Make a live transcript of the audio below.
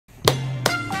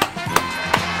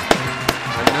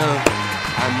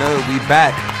know, we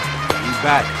back. We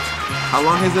back. How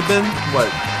long has it been? What,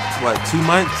 2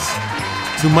 months?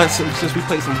 2 months since we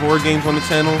played some horror games on the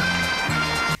channel?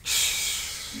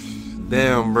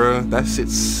 Damn, bro. That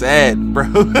shit's sad, bro.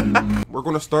 We're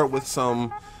gonna start with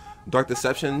some Dark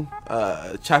Deception,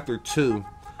 chapter 2.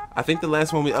 I think the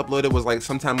last one we uploaded was like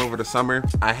sometime over the summer.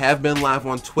 I have been live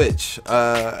on Twitch.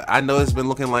 I know it's been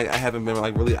looking like I haven't been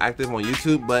like really active on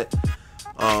YouTube, but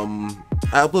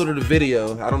I uploaded a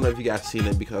video. I don't know if you guys seen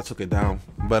it because I took it down,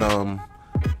 but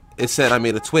it said I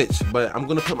made a Twitch, but I'm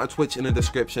gonna put my Twitch in the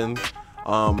description,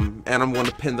 and I'm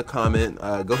gonna pin the comment.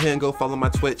 Go ahead and go follow my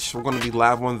Twitch. We're gonna be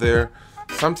live on there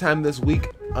sometime this week.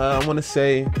 I want to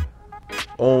say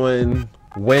on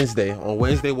Wednesday. On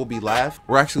Wednesday we'll be live.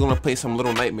 We're actually gonna play some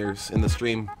Little Nightmares in the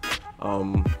stream.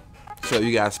 So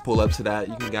you guys pull up to that.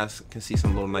 You guys can see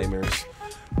some Little Nightmares.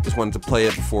 Just wanted to play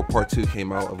it before part 2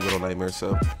 came out of Little Nightmares. So,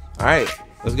 all right,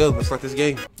 let's go. Let's start this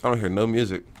game. I don't hear no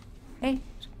music. 8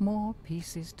 more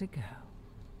pieces to go.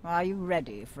 Are you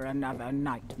ready for another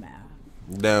nightmare?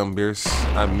 Damn, Bierce,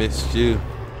 I missed you.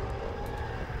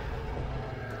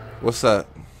 What's up?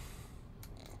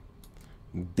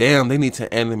 Damn, they need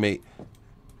to animate.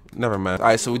 Never mind. All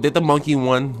right, so we did the monkey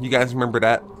one. You guys remember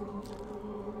that?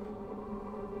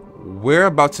 We're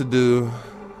about to do,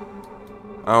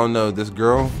 I don't know, this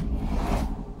girl.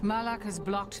 Malak has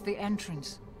blocked the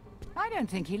entrance. I don't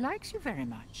think he likes you very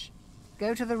much.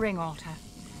 Go to the ring altar.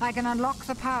 I can unlock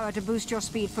the power to boost your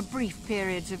speed for brief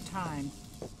periods of time.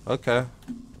 Okay.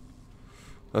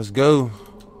 Let's go.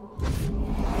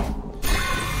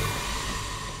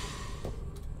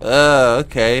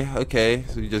 Okay.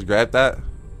 So you just grab that.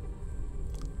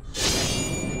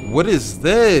 What is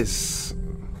this?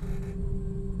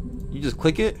 You just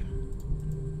click it?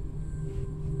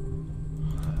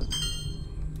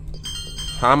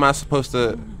 How am I supposed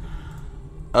to?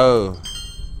 Oh.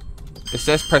 It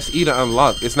says press E to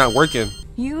unlock. It's not working.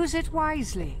 Use it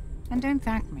wisely. And don't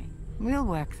thank me. We'll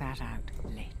work that out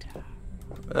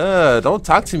later. Don't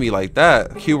talk to me like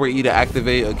that. Q or E to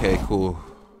activate. Okay, cool.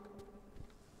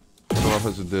 What am I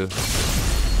supposed to do?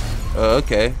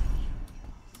 Okay.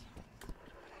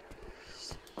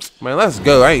 Man, let's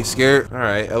go. I ain't scared.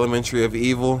 Alright, Elementary of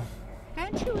Evil.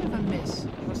 Don't you ever miss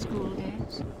your school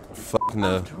days? Fuck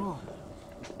no. After all,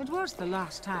 it was the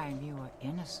last time you were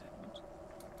innocent.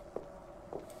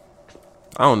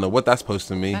 I don't know what that's supposed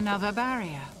to mean. Another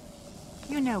barrier.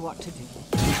 You know what to do.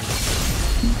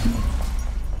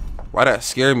 Why that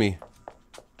scare me?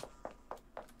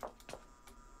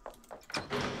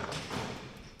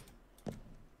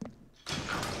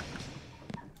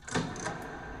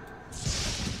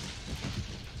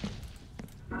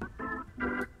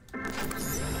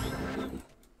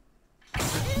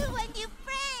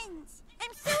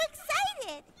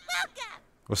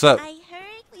 What's up? I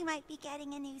heard we might be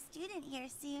getting a new student here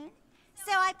soon,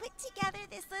 so I put together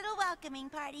this little welcoming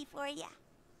party for you.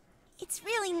 It's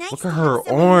really nice. Look at to her have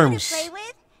someone arms. to play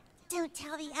with. Don't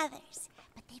tell the others,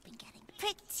 but they've been getting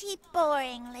pretty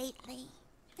boring lately.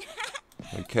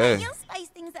 Okay. You'll spice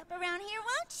things up around here,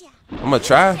 won't you? I'm gonna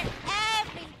try. Share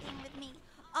everything with me.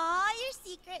 All your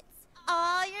secrets,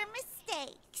 all your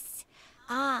mistakes,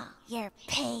 all your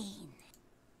pain.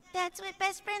 That's what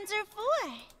best friends are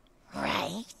for.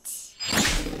 Right.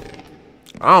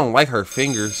 I don't like her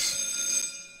fingers.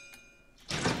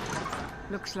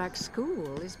 Looks like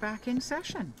school is back in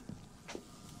session.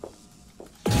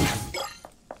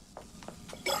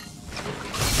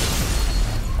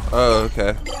 Oh,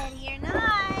 okay. Ready or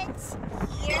not,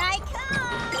 here I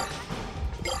come.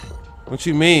 What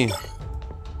you mean?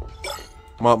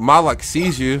 Malak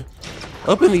sees you.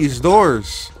 Open these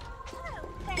doors.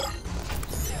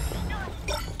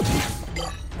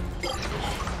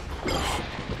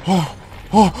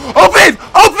 Open!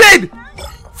 Open!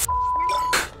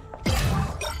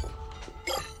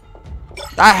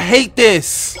 I hate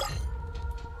this.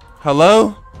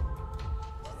 Hello?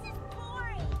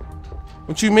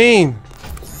 What you mean?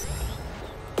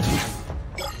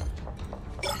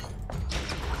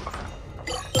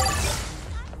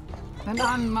 An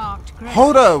unmarked grave.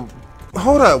 Hold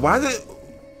up.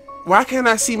 Why can't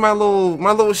I see my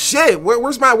little shit?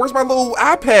 Where's my little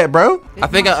iPad, bro? I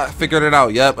think I figured it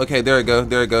out. Yep. Okay, there it go.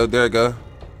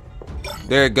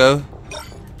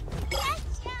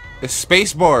 It's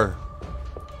spacebar.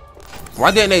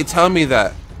 Why didn't they tell me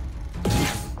that?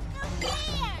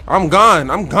 I'm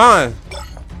gone.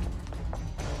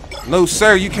 No,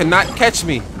 sir, you cannot catch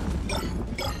me.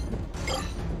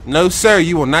 No, sir,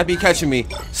 you will not be catching me.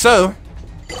 So,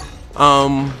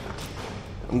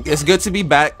 it's good to be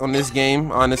back on this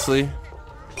game, honestly.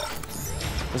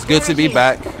 It's good to be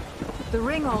back. The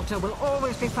ring altar will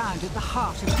always be found at the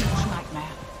heart of each nightmare.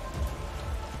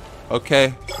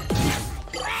 Okay.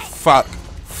 Fuck.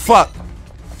 Fuck.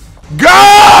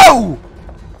 Go!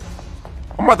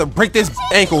 I'm about to break this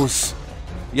ankles.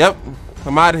 Yep.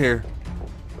 I'm out of here.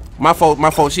 My fault. My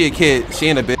fault. She a kid. She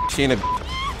ain't a bitch. She ain't a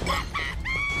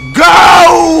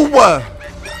Go!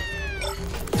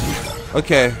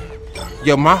 Okay.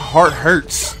 Yo, my heart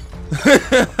hurts.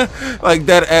 Like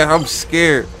that. I'm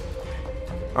scared.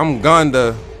 I'm gone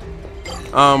though.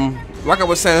 Like I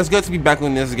was saying, it's good to be back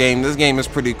in this game. This game is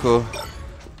pretty cool.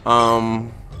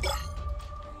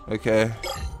 Okay.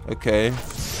 Okay.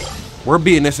 We're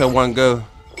beating this at one go.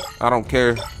 I don't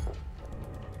care.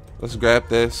 Let's grab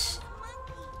this.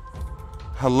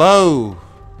 Hello.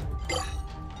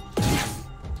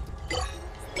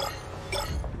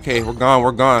 Okay, we're gone.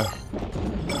 We're gone.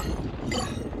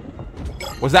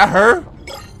 Was that her?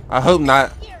 I hope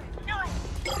not.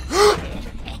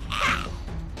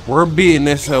 We're beating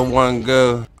this at one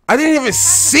go. I didn't even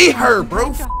see her,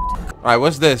 bro. Alright,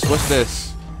 what's this? What's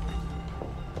this?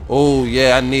 Oh,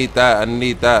 yeah, I need that. I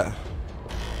need that.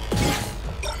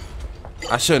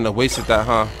 I shouldn't have wasted that,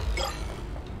 huh?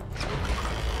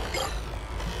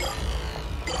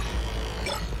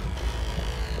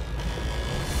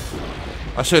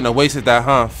 I shouldn't have wasted that,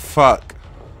 huh? Fuck.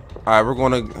 Alright, we're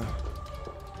gonna...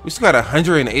 We still got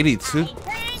 182.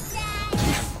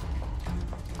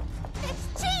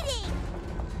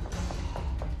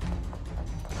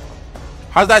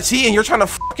 How's that cheating? You're trying to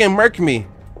fucking murk me.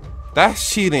 That's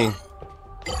cheating.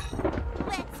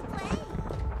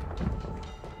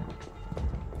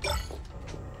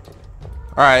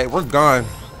 Alright, we're gone.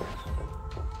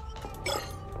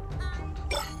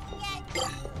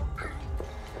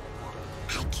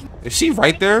 Is she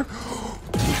right there?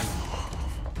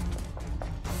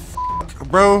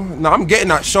 Bro, no, I'm getting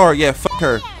that short. Yeah, fuck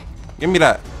her. Give me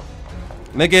that.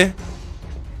 Nigga.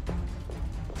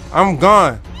 I'm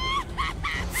gone.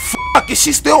 Fuck, is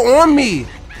she still on me?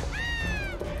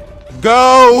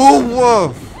 Go,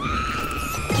 wolf.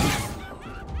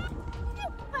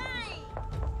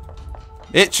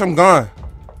 Itch, I'm gone.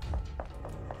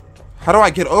 How do I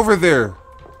get over there?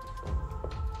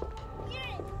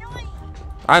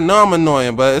 I know I'm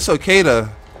annoying, but it's okay though,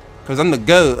 cause I'm the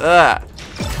GOAT. Ugh.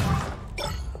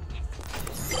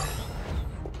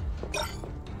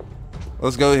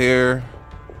 Let's go here.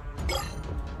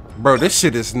 Bro, this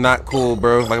shit is not cool,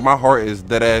 bro. Like, my heart is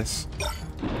dead ass.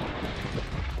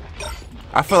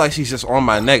 I feel like she's just on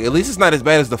my neck. At least it's not as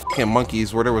bad as the fucking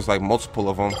monkeys where there was like multiple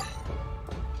of them.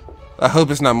 I hope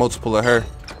it's not multiple of her.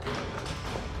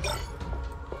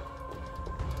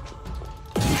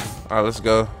 Alright, let's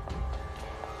go.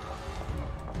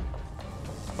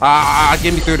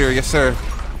 Get me through there, yes sir.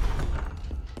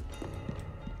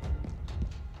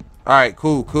 Alright,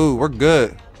 cool, cool. We're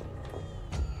good.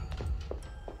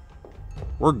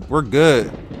 We're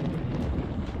good.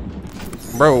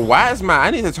 Bro, why is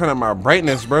I need to turn up my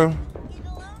brightness, bro.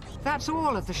 That's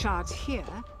all of the shards here.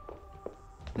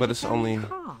 But it's only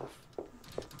half.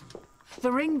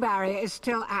 The ring barrier is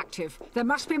still active. There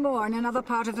must be more in another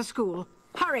part of the school.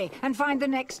 Hurry and find the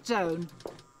next zone.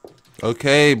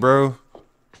 Okay, bro.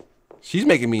 She's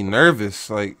making me nervous.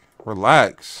 Like,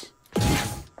 relax.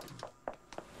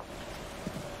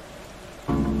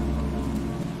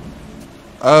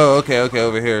 Oh, okay, okay,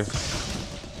 over here.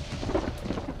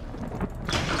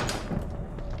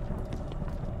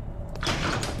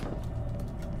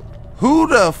 Who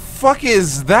the fuck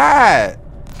is that?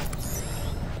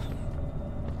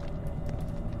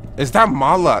 Is that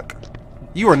Malak?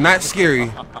 You are not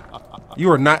scary.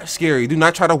 You are not scary. Do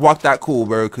not try to walk that cool,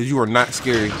 bro, because you are not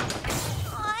scary.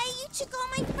 Aw, you took all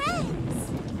my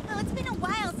friends. Oh, it's been a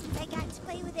while since I got to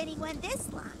play with anyone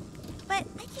this long. But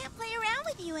I can't play around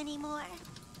with you anymore.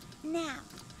 Now,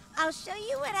 I'll show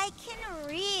you what I can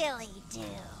really do.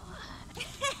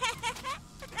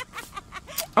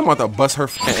 I'm about to bust her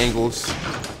f***ing ankles.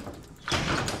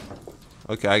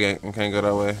 Okay, I can't go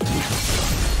that way.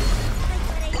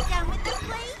 Like what I've done with the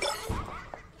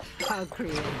place? How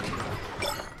creative.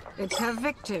 It's her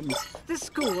victims. The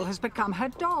school has become her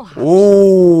dollhouse.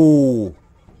 Ooh.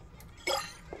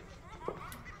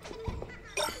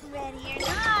 Ready or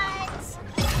not,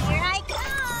 here I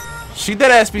come. She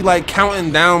dead ass be like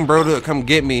counting down, bro, to come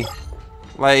get me.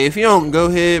 Like, if you don't go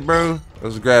ahead, bro,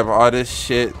 let's grab all this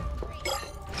shit.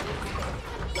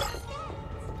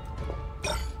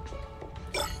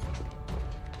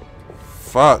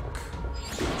 Fuck.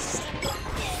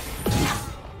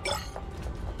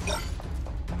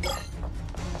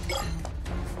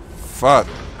 Fuck.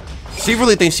 She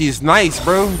really thinks she's nice,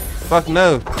 bro. Fuck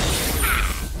no.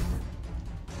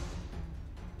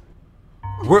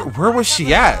 Where was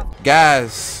she at?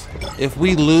 Guys, if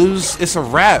we lose, it's a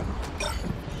wrap.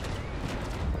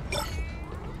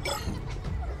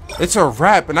 It's a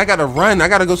wrap, and I gotta run. I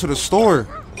gotta go to the store.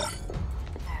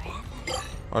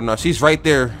 Oh no, she's right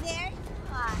there.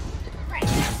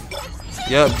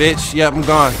 Yep, bitch. Yep, I'm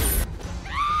gone.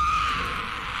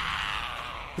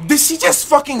 Did she just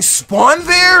fucking spawn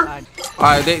there?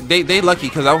 Alright, they lucky,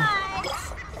 because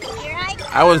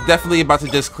I was definitely about to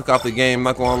just click off the game,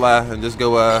 not gonna lie, and just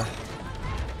go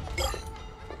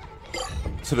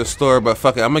to the store, but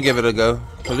fuck it, I'm gonna give it a go.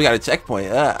 Cause we got a checkpoint.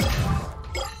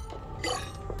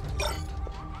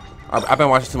 I've been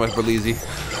watching too much Belize.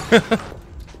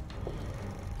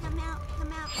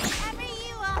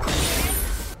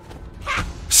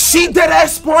 She dead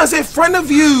ass spawns in front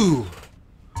of you!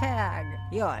 Tag,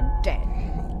 you're dead.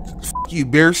 F you,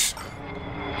 Beers.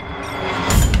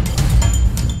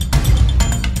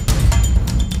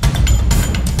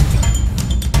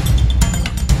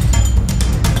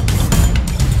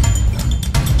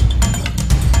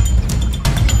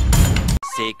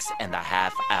 Six and a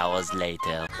half hours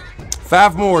later.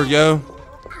 5 more, yo.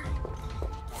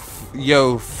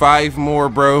 Yo, 5 more,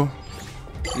 bro.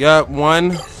 Yup,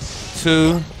 1,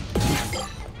 2.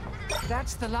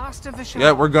 That's the last of the show.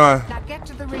 Yep, we're gone. Now get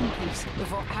to the ring piece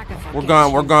before Agatha We're gets gone,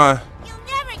 you. we're gone. You'll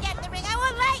never get the ring. I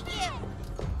won't let you.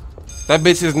 That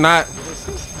bitch is not This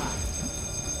is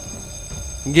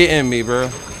fun. getting me, bro.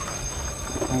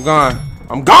 I'm gone.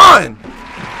 I'm gone!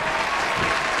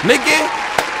 Nigga!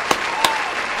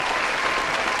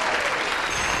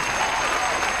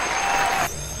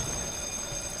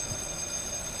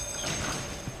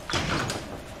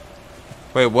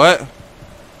 Wait, what?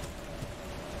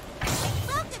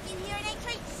 Both of you here, and I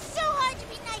tried so hard to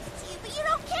be nice to you, but you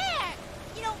don't care.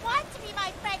 You don't want to be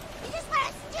my friend. You just want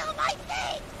to steal my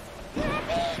things. You're a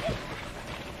mean,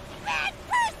 bad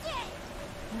person.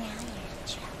 Now you're in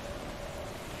trouble.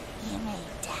 You made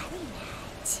Daddy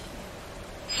mad too.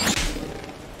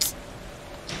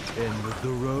 End of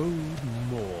the road,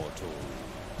 mortal.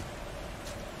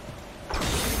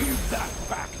 Give that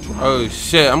back to me. Oh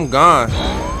shit, I'm gone.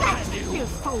 You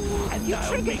fool! And You I'll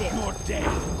triggered make it. more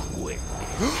death quick.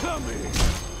 Come here.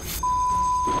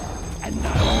 And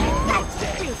I'll make more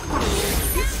death. You fool!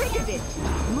 You triggered it.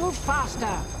 Move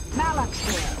faster. Malak's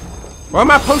here. What am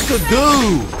I supposed to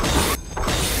do?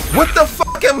 What the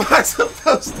fuck am I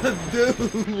supposed to do?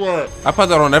 What? I put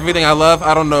that on everything I love.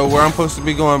 I don't know where I'm supposed to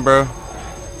be going, bro.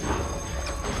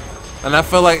 And I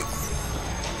feel like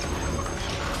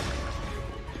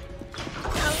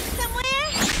Going somewhere?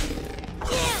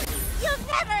 You'll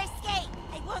never escape.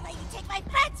 I won't let you take my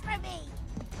friends from me.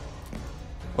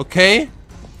 okay.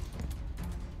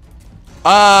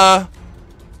 Hello?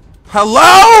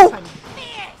 Fierce,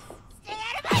 stay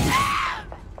out of my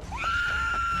room.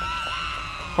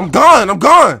 I'm gone. I'm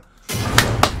gone.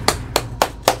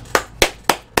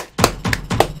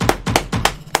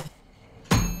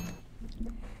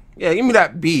 Yeah, give me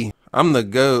that B. I'm the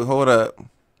GOAT. Hold up.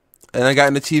 And I got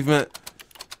an achievement.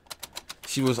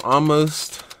 She was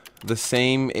almost the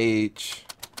same age.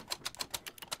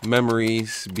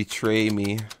 Memories betray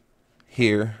me.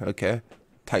 Here. Okay.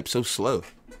 Type so slow.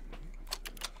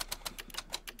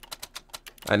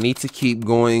 I need to keep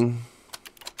going.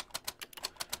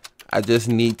 I just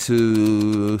need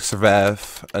to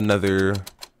survive another...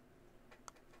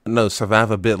 No,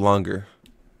 survive a bit longer.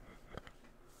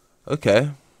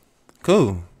 Okay.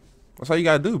 Cool. That's all you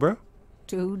gotta do, bro.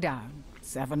 2 down.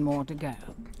 7 more to go.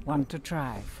 Want to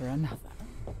try for another.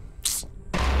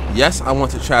 Yes, I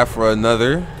want to try for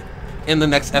another in the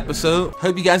next episode.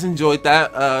 Hope you guys enjoyed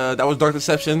that. That was Dark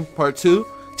Deception Part 2,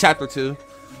 Chapter 2.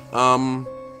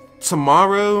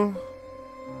 Tomorrow,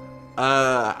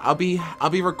 I'll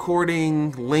be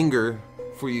recording Linger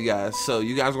for you guys. So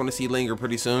you guys want to see Linger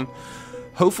pretty soon.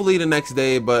 Hopefully the next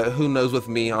day, but who knows with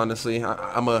me, honestly.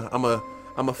 I'm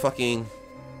a fucking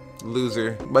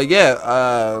loser. But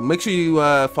yeah, make sure you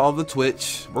follow the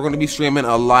Twitch. We're gonna be streaming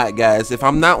a lot, guys. If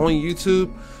I'm not on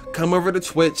YouTube, come over to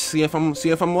Twitch, see if I'm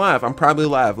live. I'm probably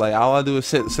live. Like, all I do is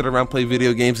sit around, play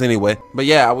video games anyway. But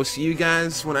yeah, I will see you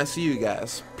guys when I see you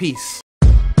guys. Peace.